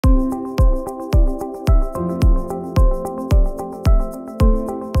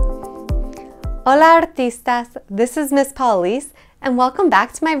Hola artistas, this is Miss Paula Liz, and welcome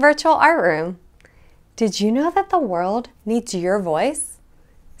back to my virtual art room. Did you know that the world needs your voice?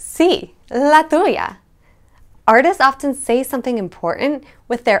 Sí, la tuya. Artists often say something important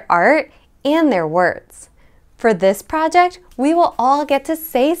with their art and their words. For this project, we will all get to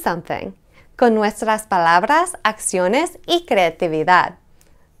say something con nuestras palabras, acciones y creatividad.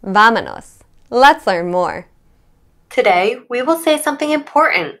 Vamanos. Let's learn more. Today, we will say something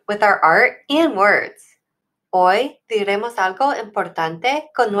important with our art and words. Hoy diremos algo importante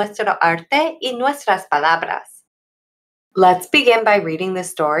con nuestro arte y nuestras palabras. Let's begin by reading the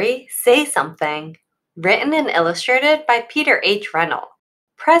story, Say Something, written and illustrated by Peter H. Reynolds.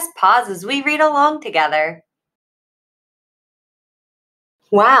 Press pause as we read along together.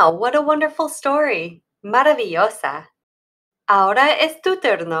 Wow, what a wonderful story! Maravillosa! Ahora es tu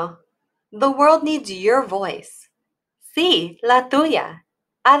turno. The world needs your voice. Sí, la tuya.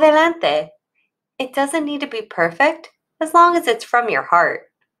 Adelante. It doesn't need to be perfect as long as it's from your heart.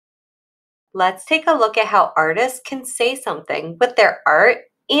 Let's take a look at how artists can say something with their art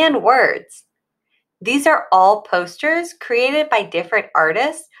and words. These are all posters created by different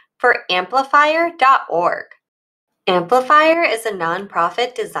artists for amplifier.org. Amplifier is a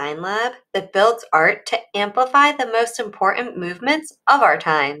nonprofit design lab that builds art to amplify the most important movements of our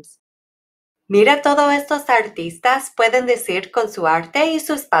times. Mira todo estos artistas pueden decir con su arte y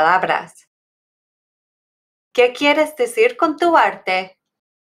sus palabras. ¿Qué quieres decir con tu arte?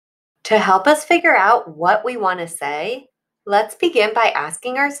 To help us figure out what we want to say, let's begin by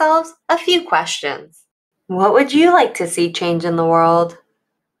asking ourselves a few questions. What would you like to see change in the world?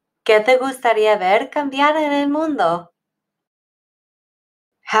 ¿Qué te gustaría ver cambiar en el mundo?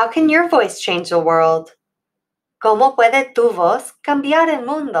 How can your voice change the world? ¿Cómo puede tu voz cambiar el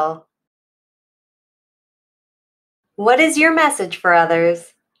mundo? What is your message for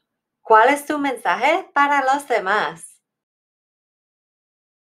others? ¿Cuál es tu mensaje para los demás?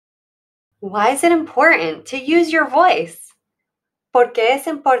 Why is it important to use your voice? ¿Por qué es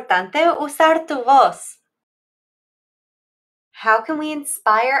importante usar tu voz? How can we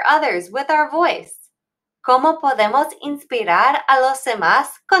inspire others with our voice? ¿Cómo podemos inspirar a los demás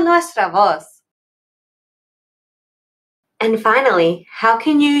con nuestra voz? And finally, how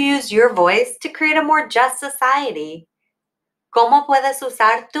can you use your voice to create a more just society? ¿Cómo puedes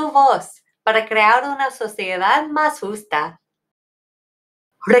usar tu voz para crear una sociedad más justa?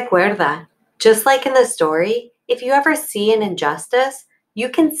 Recuerda, just like in the story, if you ever see an injustice, you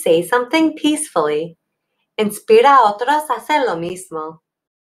can say something peacefully. Inspira a otros a hacer lo mismo.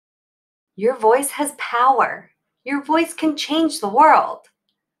 Your voice has power. Your voice can change the world.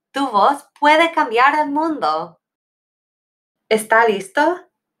 Tu voz puede cambiar el mundo. ¿Está listo?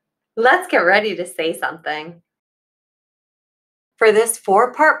 Let's get ready to say something. For this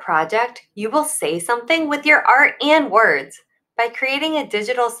 4-part project, you will say something with your art and words by creating a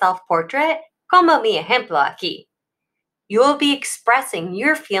digital self-portrait, como mi ejemplo aquí. You will be expressing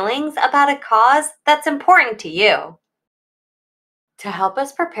your feelings about a cause that's important to you. To help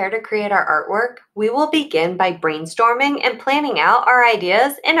us prepare to create our artwork, we will begin by brainstorming and planning out our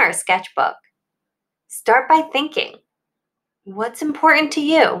ideas in our sketchbook. Start by thinking, what's important to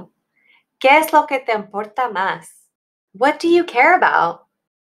you? ¿Qué es lo que te importa más? What do you care about?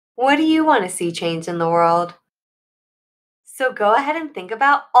 What do you want to see change in the world? So go ahead and think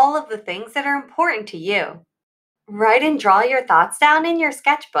about all of the things that are important to you. Write and draw your thoughts down in your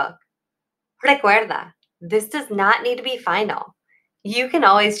sketchbook. Recuerda, this does not need to be final. You can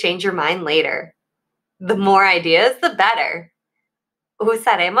always change your mind later. The more ideas, the better.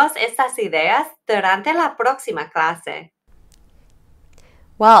 Usaremos estas ideas durante la próxima clase.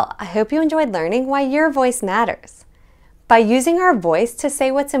 Well, I hope you enjoyed learning why your voice matters. By using our voice to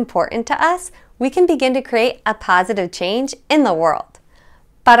say what's important to us, we can begin to create a positive change in the world.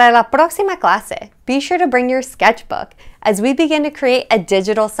 Para la próxima clase, be sure to bring your sketchbook as we begin to create a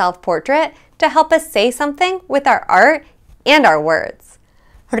digital self-portrait to help us say something with our art and our words.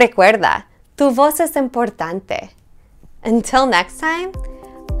 Recuerda, tu voz es importante. Until next time,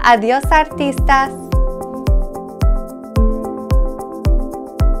 adiós artistas.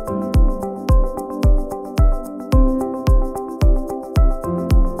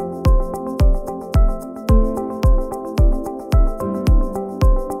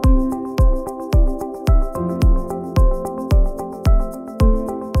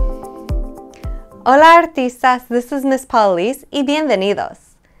 Hola artistas, this is Miss Paula Liz y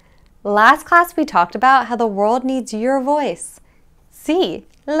bienvenidos. Last class we talked about how the world needs your voice. Sí,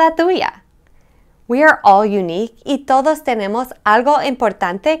 la tuya. We are all unique y todos tenemos algo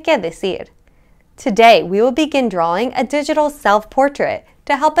importante que decir. Today, we will begin drawing a digital self-portrait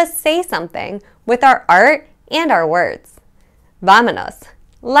to help us say something with our art and our words. Vamanos!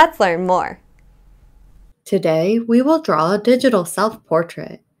 Let's learn more. Today, we will draw a digital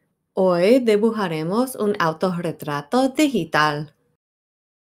self-portrait. Hoy dibujaremos un autorretrato digital.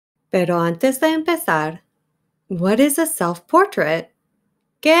 Pero antes de empezar, what is a self-portrait?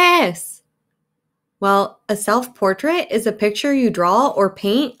 ¿Qué es? Well, a self-portrait is a picture you draw or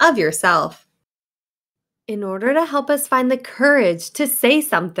paint of yourself. In order to help us find the courage to say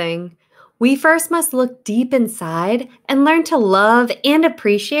something, we first must look deep inside and learn to love and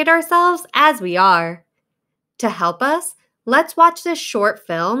appreciate ourselves as we are. To help us, let's watch this short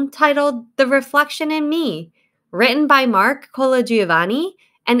film titled The Reflection in Me, written by Mark Colagiovanni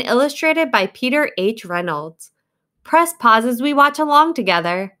and illustrated by Peter H. Reynolds. Press pause as we watch along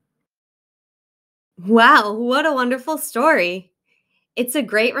together. Wow, what a wonderful story! It's a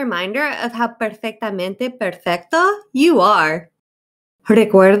great reminder of how perfectamente perfecto you are.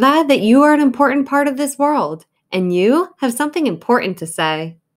 Recuerda that you are an important part of this world, and you have something important to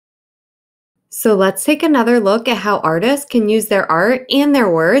say. So let's take another look at how artists can use their art and their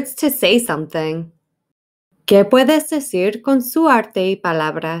words to say something. ¿Qué puedes decir con su arte y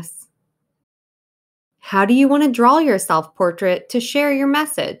palabras? How do you want to draw your self-portrait to share your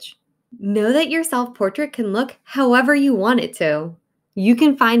message? Know that your self-portrait can look however you want it to. You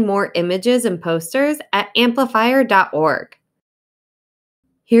can find more images and posters at amplifier.org.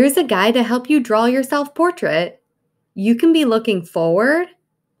 Here's a guide to help you draw your self-portrait. You can be looking forward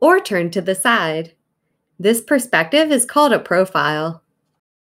or turn to the side. This perspective is called a profile.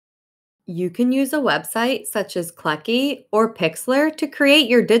 You can use a website such as Clecky or Pixlr to create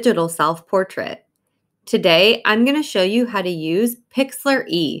your digital self-portrait. Today, I'm going to show you how to use Pixlr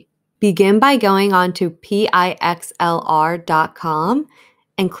E. Begin by going on to pixlr.com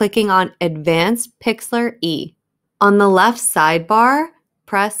and clicking on Advanced Pixlr E. On the left sidebar,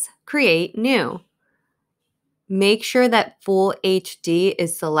 press Create New. Make sure that Full HD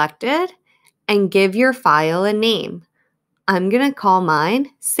is selected and give your file a name. I'm going to call mine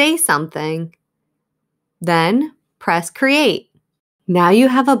Say Something. Then press Create. Now you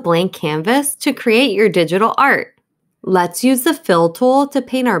have a blank canvas to create your digital art. Let's use the Fill tool to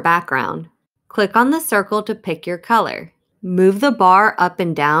paint our background. Click on the circle to pick your color. Move the bar up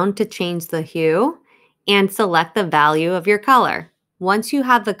and down to change the hue, and select the value of your color. Once you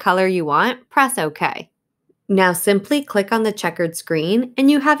have the color you want, press OK. Now simply click on the checkered screen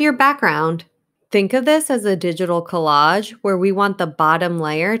and you have your background. Think of this as a digital collage where we want the bottom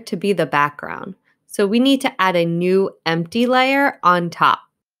layer to be the background. So we need to add a new empty layer on top.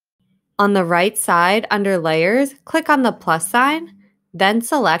 On the right side under Layers, click on the plus sign, then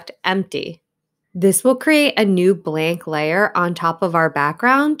select Empty. This will create a new blank layer on top of our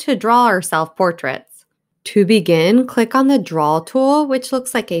background to draw our self-portraits. To begin, click on the Draw tool, which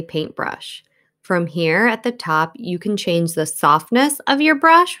looks like a paintbrush. From here at the top, you can change the softness of your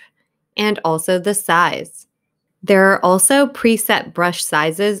brush and also the size. There are also preset brush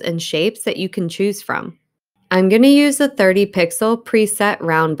sizes and shapes that you can choose from. I'm going to use the 30 pixel preset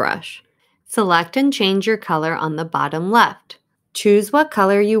round brush. Select and change your color on the bottom left. Choose what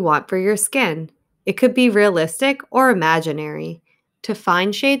color you want for your skin. It could be realistic or imaginary. To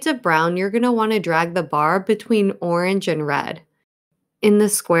find shades of brown, you're going to want to drag the bar between orange and red. In the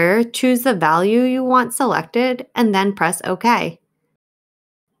square, choose the value you want selected and then press OK.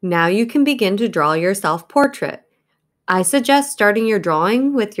 Now you can begin to draw your self-portrait. I suggest starting your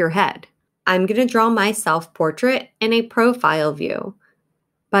drawing with your head. I'm going to draw my self-portrait in a profile view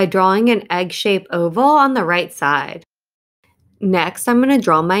by drawing an egg-shaped oval on the right side. Next, I'm going to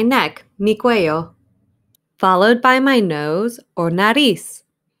draw my neck, mi cuello, followed by my nose, or nariz.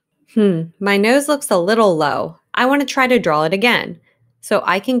 My nose looks a little low. I want to try to draw it again. So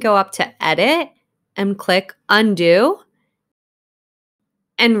I can go up to Edit and click Undo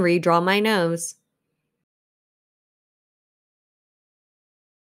and redraw my nose.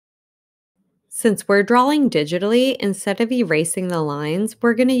 Since we're drawing digitally, instead of erasing the lines,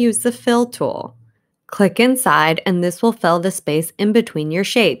 we're going to use the Fill tool. Click inside and this will fill the space in between your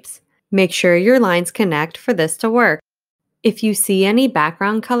shapes. Make sure your lines connect for this to work. If you see any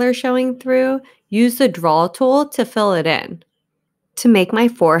background color showing through, use the Draw tool to fill it in. To make my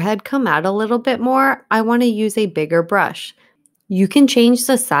forehead come out a little bit more, I want to use a bigger brush. You can change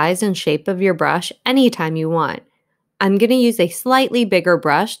the size and shape of your brush anytime you want. I'm going to use a slightly bigger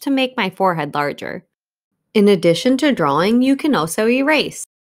brush to make my forehead larger. In addition to drawing, you can also erase.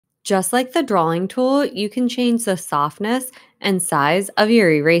 Just like the drawing tool, you can change the softness and size of your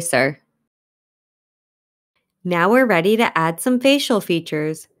eraser. Now we're ready to add some facial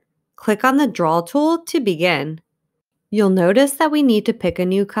features. click on the Draw tool to begin. You'll notice that we need to pick a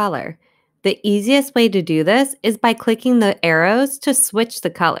new color. The easiest way to do this is by clicking the arrows to switch the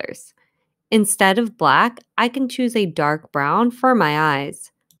colors. Instead of black, I can choose a dark brown for my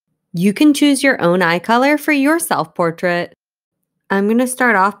eyes. You can choose your own eye color for your self-portrait. I'm going to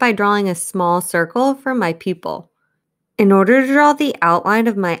start off by drawing a small circle for my pupil. In order to draw the outline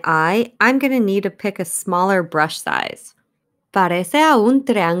of my eye, I'm going to need to pick a smaller brush size. Parece a un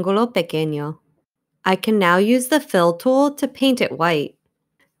triángulo pequeño. I can now use the fill tool to paint it white.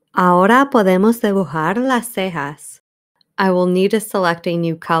 Ahora podemos dibujar las cejas. I will need to select a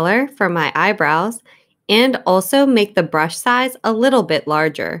new color for my eyebrows and also make the brush size a little bit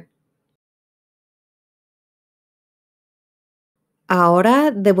larger.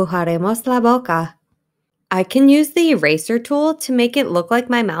 Ahora dibujaremos la boca. I can use the eraser tool to make it look like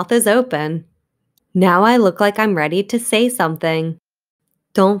my mouth is open. Now I look like I'm ready to say something.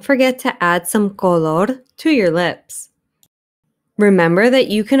 Don't forget to add some color to your lips. Remember that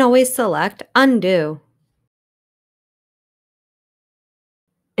you can always select Undo.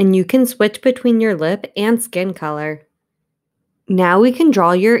 And you can switch between your lip and skin color. Now we can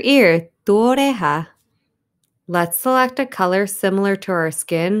draw your ear, tu oreja. Let's select a color similar to our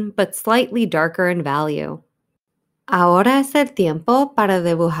skin, but slightly darker in value. Ahora es el tiempo para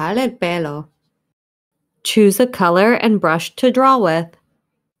dibujar el pelo. Choose a color and brush to draw with.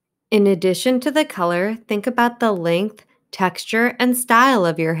 In addition to the color, think about the length, texture, and style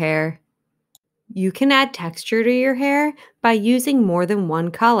of your hair. You can add texture to your hair by using more than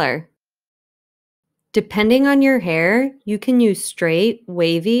one color. Depending on your hair, you can use straight,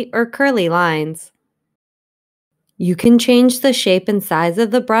 wavy, or curly lines. You can change the shape and size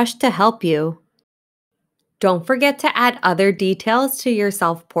of the brush to help you. Don't forget to add other details to your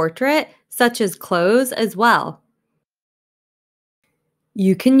self-portrait, such as clothes as well.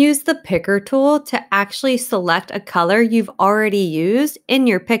 You can use the picker tool to actually select a color you've already used in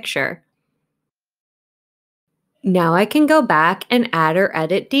your picture. Now I can go back and add or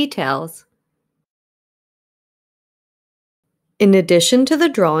edit details. In addition to the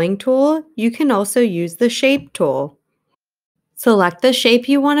drawing tool, you can also use the shape tool. Select the shape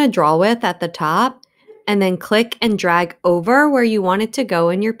you want to draw with at the top, and then click and drag over where you want it to go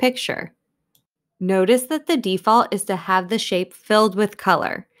in your picture. Notice that the default is to have the shape filled with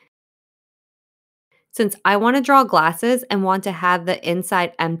color. Since I want to draw glasses and want to have the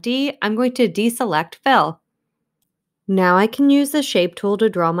inside empty, I'm going to deselect Fill. Now I can use the shape tool to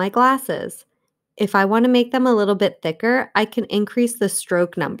draw my glasses. If I want to make them a little bit thicker, I can increase the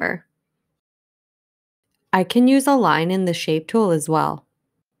stroke number. I can use a line in the shape tool as well.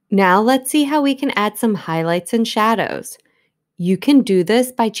 Now let's see how we can add some highlights and shadows. You can do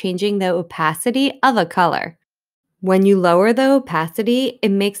this by changing the opacity of a color. When you lower the opacity,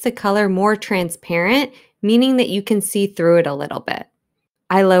 it makes the color more transparent, meaning that you can see through it a little bit.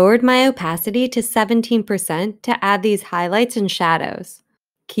 I lowered my opacity to 17% to add these highlights and shadows.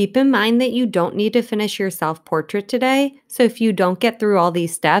 Keep in mind that you don't need to finish your self-portrait today, so if you don't get through all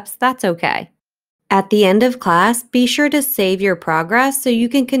these steps, that's okay. At the end of class, be sure to save your progress so you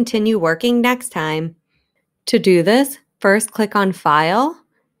can continue working next time. To do this, first click on File,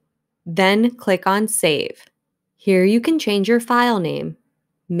 then click on Save. Here you can change your file name.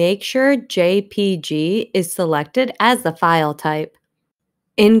 Make sure JPG is selected as the file type.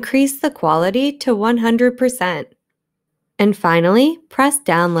 Increase the quality to 100%. And finally, press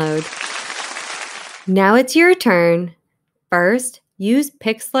Download. Now it's your turn. First, use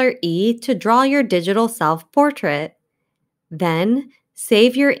Pixlr E to draw your digital self-portrait. Then,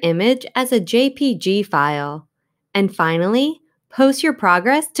 save your image as a JPG file. And finally, post your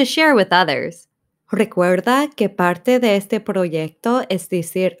progress to share with others. Recuerda que parte de este proyecto es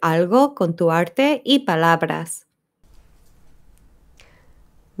decir algo con tu arte y palabras.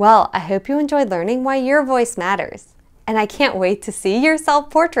 Well, I hope you enjoyed learning why your voice matters. And I can't wait to see your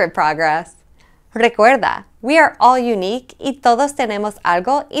self-portrait progress. Recuerda, we are all unique y todos tenemos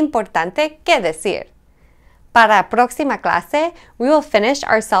algo importante que decir. Para la próxima clase, we will finish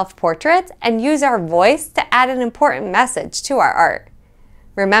our self-portraits and use our voice to add an important message to our art.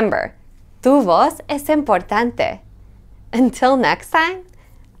 Remember, tu voz es importante. Until next time,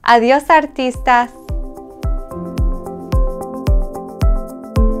 adiós artistas.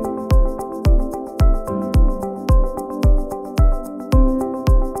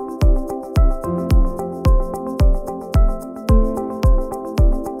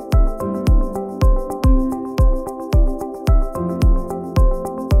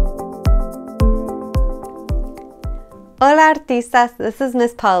 Hola artistas, this is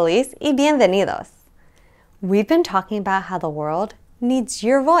Miss Paula Liz y bienvenidos. We've been talking about how the world needs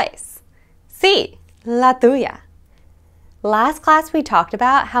your voice. Sí, la tuya. Last class we talked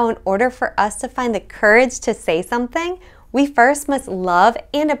about how in order for us to find the courage to say something, we first must love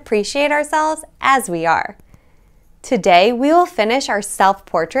and appreciate ourselves as we are. Today, we will finish our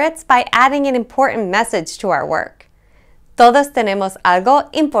self-portraits by adding an important message to our work. Todos tenemos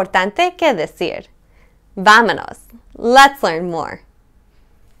algo importante que decir. Vamanos. Let's learn more.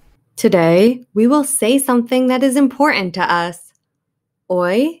 Today, we will say something that is important to us.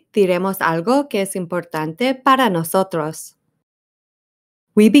 Hoy diremos algo que es importante para nosotros.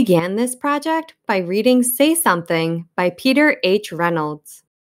 We began this project by reading Say Something by Peter H. Reynolds.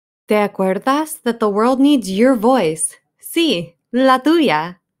 ¿Te acuerdas that the world needs your voice? Sí, la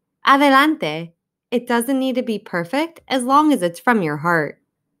tuya. Adelante. It doesn't need to be perfect as long as it's from your heart.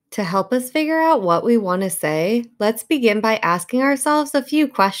 To help us figure out what we want to say, let's begin by asking ourselves a few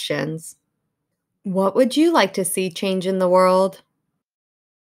questions. What would you like to see change in the world?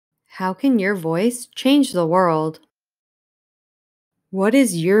 How can your voice change the world? What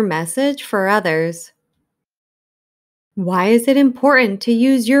is your message for others? Why is it important to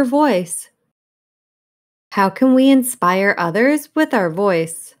use your voice? How can we inspire others with our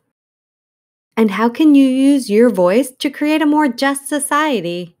voice? And how can you use your voice to create a more just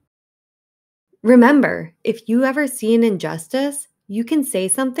society? Remember, if you ever see an injustice, you can say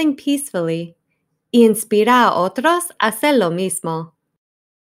something peacefully. Y inspira a otros a hacer lo mismo.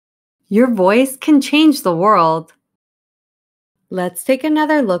 Your voice can change the world. Let's take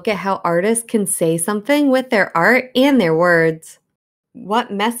another look at how artists can say something with their art and their words.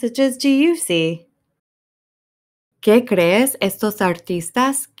 What messages do you see? ¿Qué crees estos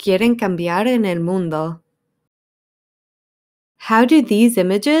artistas quieren cambiar en el mundo? How do these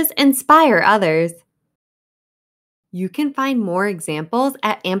images inspire others? You can find more examples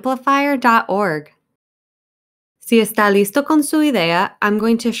at amplifier.org. Si está listo con su idea, I'm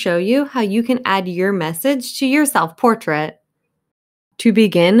going to show you how you can add your message to your self-portrait. To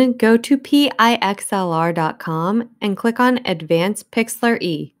begin, go to pixlr.com and click on Advanced Pixlr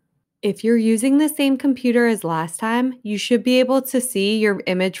E. If you're using the same computer as last time, you should be able to see your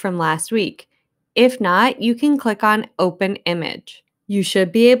image from last week. If not, you can click on Open Image. You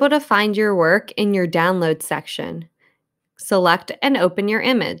should be able to find your work in your Download section. Select and open your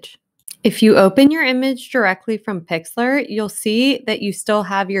image. If you open your image directly from Pixlr, you'll see that you still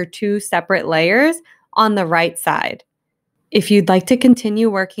have your two separate layers on the right side. If you'd like to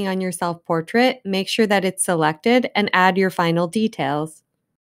continue working on your self-portrait, make sure that it's selected and add your final details.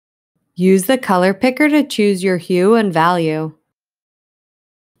 Use the color picker to choose your hue and value.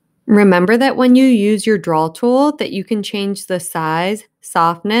 Remember that when you use your draw tool that you can change the size,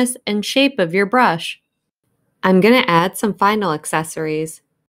 softness, and shape of your brush. I'm going to add some final accessories.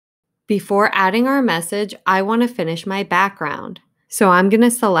 Before adding our message, I want to finish my background. So I'm going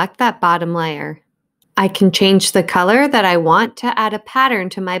to select that bottom layer. I can change the color that I want to add a pattern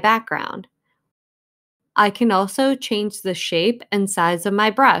to my background. I can also change the shape and size of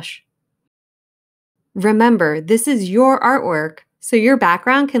my brush. Remember, this is your artwork, so your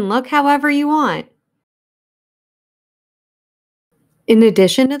background can look however you want. In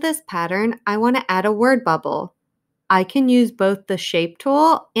addition to this pattern, I want to add a word bubble. I can use both the Shape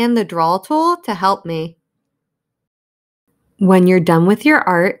tool and the Draw tool to help me. When you're done with your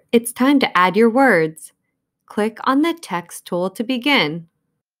art, it's time to add your words. Click on the Text tool to begin.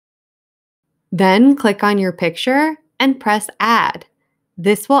 Then click on your picture and press Add.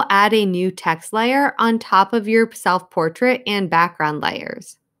 This will add a new text layer on top of your self-portrait and background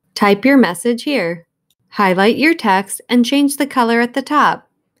layers. Type your message here. Highlight your text and change the color at the top.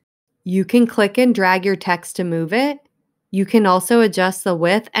 You can click and drag your text to move it. You can also adjust the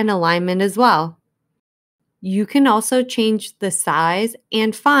width and alignment as well. You can also change the size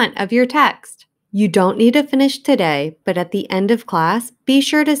and font of your text. You don't need to finish today, but at the end of class, be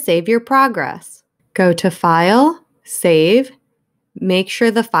sure to save your progress. Go to File, Save, make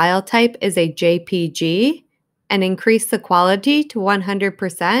sure the file type is a JPG, and increase the quality to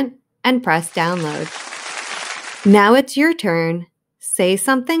 100% and press Download. Now it's your turn. Say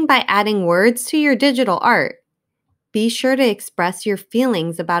something by adding words to your digital art. Be sure to express your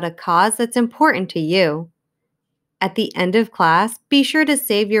feelings about a cause that's important to you. At the end of class, be sure to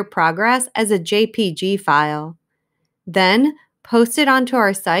save your progress as a JPG file. Then, post it onto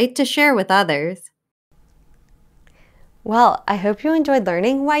our site to share with others. Well, I hope you enjoyed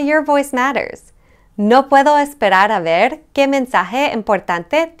learning why your voice matters. No puedo esperar a ver qué mensaje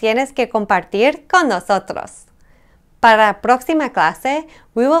importante tienes que compartir con nosotros. Para la próxima clase,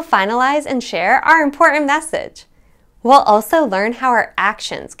 we will finalize and share our important message. We'll also learn how our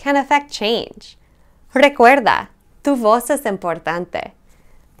actions can affect change. Recuerda, Tu voz es importante.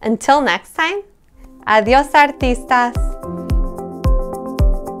 Until next time, adiós artistas.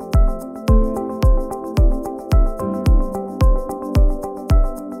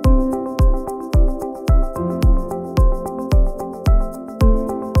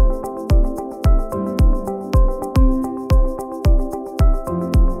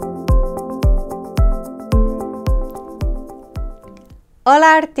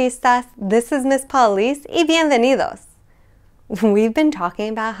 Hola artistas, this is Miss Paula Liz y bienvenidos. We've been talking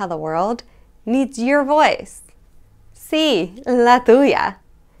about how the world needs your voice. Sí, la tuya.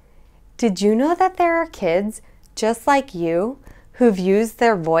 Did you know that there are kids just like you who've used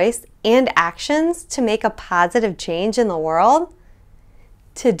their voice and actions to make a positive change in the world?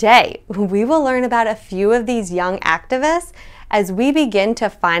 Today, we will learn about a few of these young activists as we begin to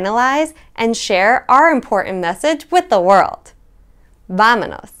finalize and share our important message with the world.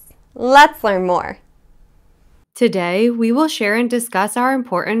 Vamanos. Let's learn more. Today, we will share and discuss our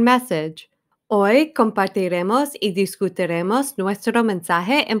important message. Hoy compartiremos y discutiremos nuestro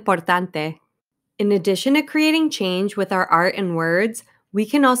mensaje importante. In addition to creating change with our art and words, we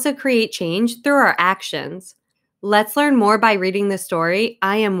can also create change through our actions. Let's learn more by reading the story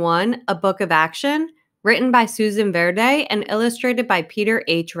I Am One, A Book of Action, written by Susan Verde and illustrated by Peter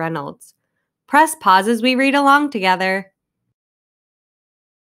H. Reynolds. Press pause as we read along together.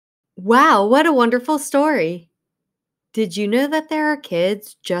 Wow, what a wonderful story! Did you know that there are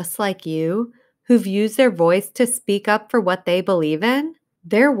kids just like you who've used their voice to speak up for what they believe in?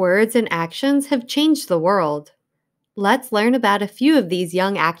 Their words and actions have changed the world. Let's learn about a few of these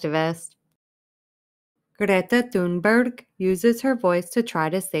young activists. Greta Thunberg uses her voice to try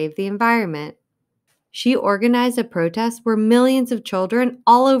to save the environment. She organized a protest where millions of children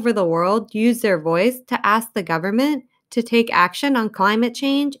all over the world used their voice to ask the government to take action on climate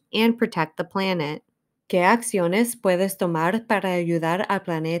change and protect the planet. ¿Qué acciones puedes tomar para ayudar al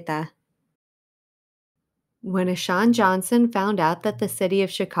planeta? When Ashawn Johnson found out that the city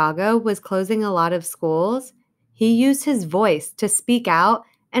of Chicago was closing a lot of schools, he used his voice to speak out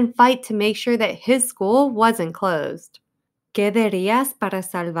and fight to make sure that his school wasn't closed. ¿Qué dirías para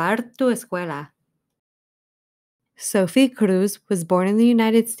salvar tu escuela? Sophie Cruz was born in the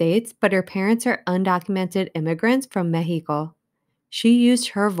United States, but her parents are undocumented immigrants from Mexico. She used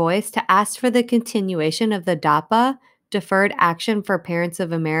her voice to ask for the continuation of the DAPA, Deferred Action for Parents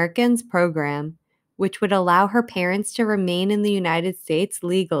of Americans program, which would allow her parents to remain in the United States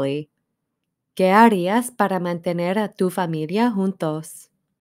legally. ¿Qué harías para mantener a tu familia juntos?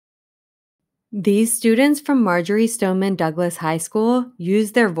 These students from Marjorie Stoneman Douglas High School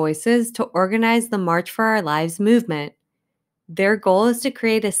used their voices to organize the March for Our Lives movement. Their goal is to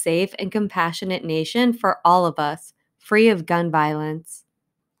create a safe and compassionate nation for all of us, free of gun violence.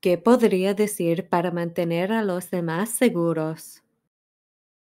 ¿Qué podría decir para mantener a los demás seguros?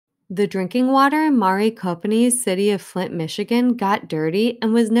 The drinking water in Maury Company's city of Flint, Michigan got dirty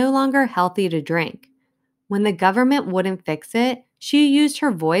and was no longer healthy to drink. When the government wouldn't fix it, she used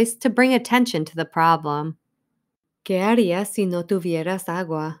her voice to bring attention to the problem. ¿Qué harías si no tuvieras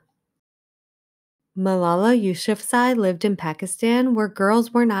agua? Malala Yousafzai lived in Pakistan where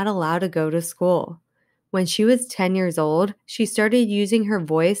girls were not allowed to go to school. When she was 10 years old, she started using her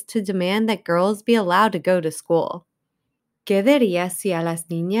voice to demand that girls be allowed to go to school. ¿Qué dirías si a las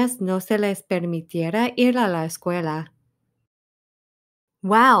niñas no se les permitiera ir a la escuela?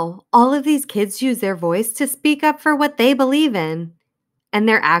 Wow, all of these kids use their voice to speak up for what they believe in, and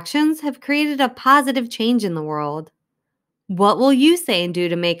their actions have created a positive change in the world. What will you say and do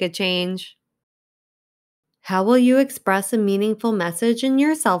to make a change? How will you express a meaningful message in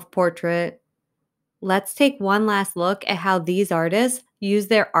your self-portrait? Let's take one last look at how these artists use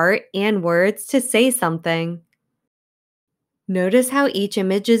their art and words to say something. Notice how each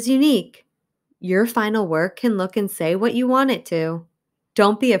image is unique. Your final work can look and say what you want it to.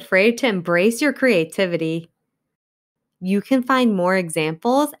 Don't be afraid to embrace your creativity. You can find more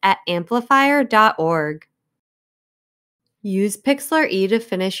examples at amplifier.org. Use Pixlr E to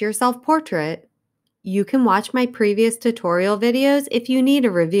finish your self-portrait. You can watch my previous tutorial videos if you need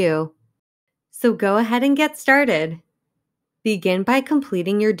a review. So go ahead and get started. Begin by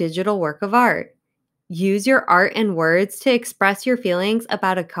completing your digital work of art. Use your art and words to express your feelings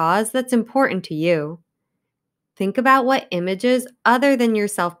about a cause that's important to you. Think about what images other than your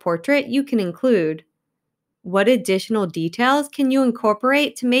self-portrait you can include. What additional details can you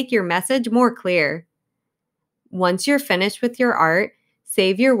incorporate to make your message more clear? Once you're finished with your art,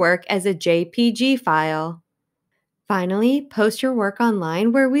 save your work as a JPG file. Finally, post your work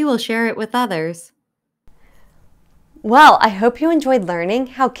online where we will share it with others. Well, I hope you enjoyed learning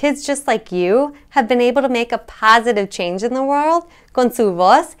how kids just like you have been able to make a positive change in the world con su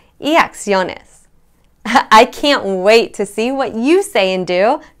voz y acciones. I can't wait to see what you say and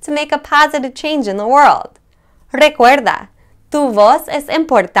do to make a positive change in the world. Recuerda, tu voz es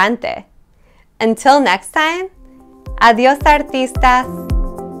importante. Until next time, adiós artistas.